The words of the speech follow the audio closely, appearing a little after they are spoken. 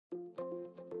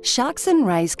Sharks and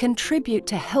rays contribute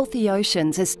to healthy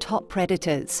oceans as top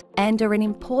predators and are an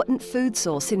important food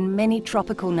source in many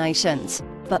tropical nations.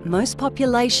 But most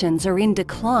populations are in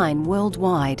decline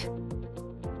worldwide.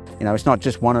 You know, it's not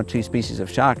just one or two species of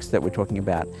sharks that we're talking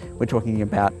about. We're talking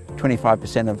about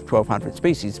 25% of 1,200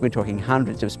 species. We're talking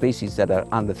hundreds of species that are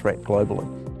under threat globally.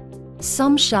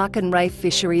 Some shark and ray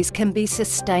fisheries can be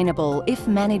sustainable if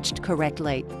managed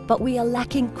correctly, but we are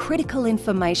lacking critical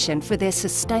information for their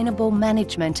sustainable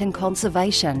management and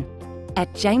conservation.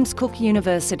 At James Cook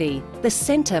University, the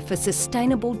Centre for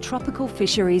Sustainable Tropical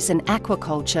Fisheries and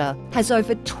Aquaculture has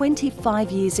over 25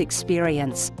 years'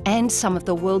 experience and some of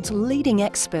the world's leading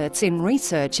experts in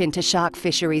research into shark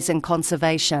fisheries and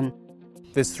conservation.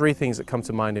 There's three things that come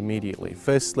to mind immediately.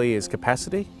 Firstly is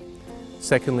capacity,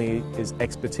 secondly is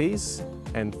expertise,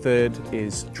 and third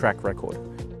is track record.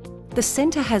 The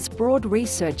Centre has broad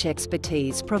research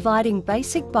expertise providing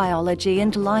basic biology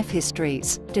and life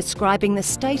histories, describing the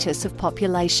status of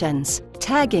populations,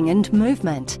 tagging and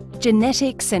movement,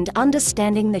 genetics and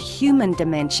understanding the human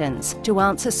dimensions to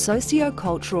answer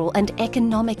socio-cultural and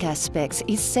economic aspects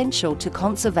essential to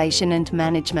conservation and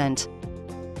management.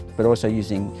 But also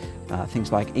using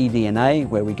things like eDNA,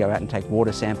 where we go out and take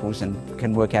water samples and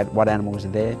can work out what animals are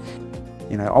there.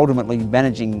 You know, ultimately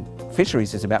managing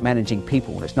fisheries is about managing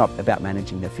people, it's not about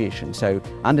managing the fish. And so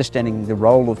understanding the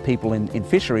role of people in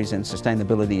fisheries and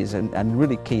sustainability is a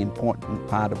really key important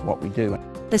part of what we do.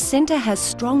 The Centre has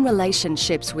strong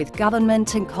relationships with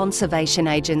government and conservation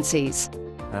agencies.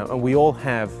 And we all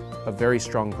have a very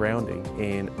strong grounding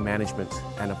in management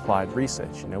and applied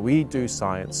research. You know, we do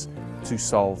science to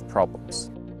solve problems.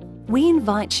 We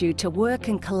invite you to work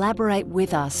and collaborate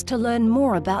with us to learn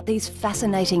more about these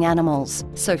fascinating animals,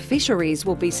 so fisheries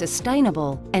will be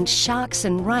sustainable and sharks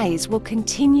and rays will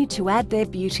continue to add their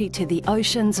beauty to the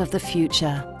oceans of the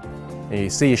future. And you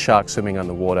see a shark swimming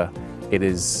underwater, it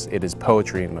is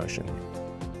poetry in motion.